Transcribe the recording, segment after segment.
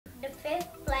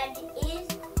fifth planet is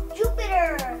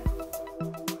Jupiter.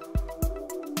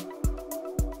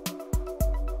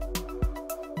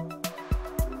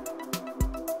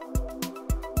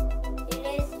 It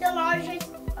is the largest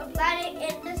planet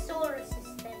in the solar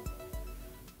system.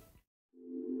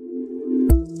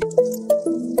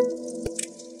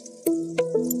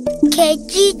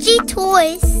 KGG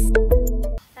Toys.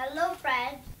 Hello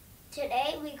friends,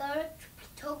 today we're going to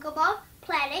talk about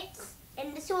planets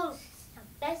in the solar system.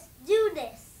 Let's do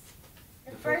this.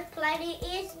 The first planet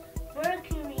is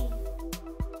Mercury.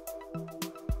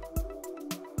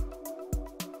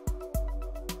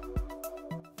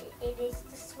 It is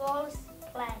the smallest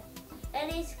planet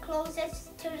and is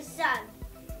closest to the sun.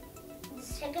 The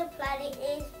second planet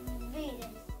is Venus.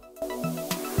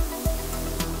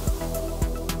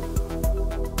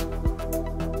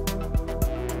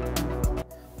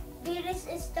 Venus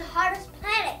is the hottest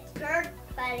planet. Third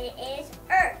planet is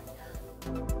Earth.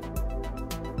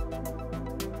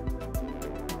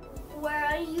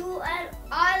 Where you and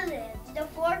I live. The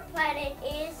fourth planet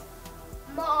is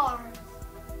Mars.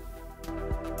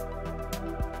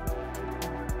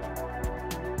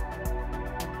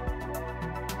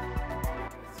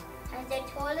 Has the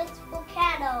tallest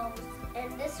volcanoes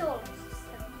in the solar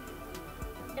system.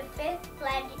 The fifth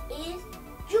planet is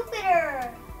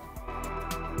Jupiter.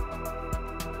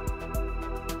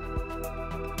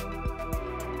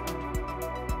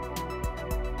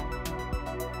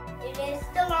 It is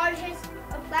the largest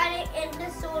planet in the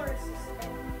solar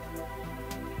system.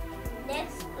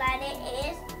 Next planet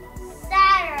is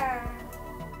Saturn.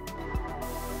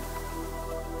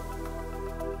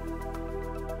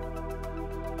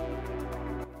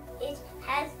 It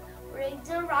has rings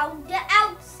around the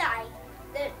outside.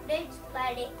 The next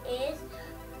planet is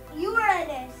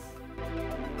Uranus.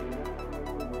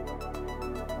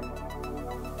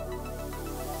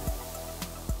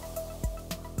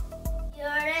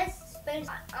 Uranus spins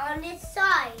on its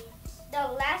side. The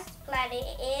last planet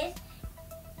is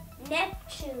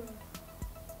Neptune.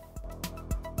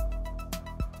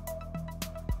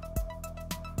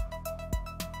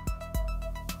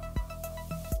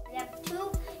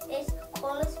 Neptune is the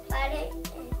coolest planet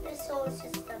in the solar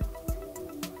system.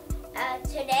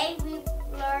 Today we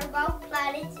learned about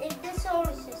planets in the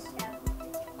solar system.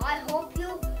 I hope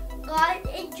you guys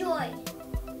enjoyed.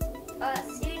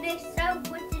 See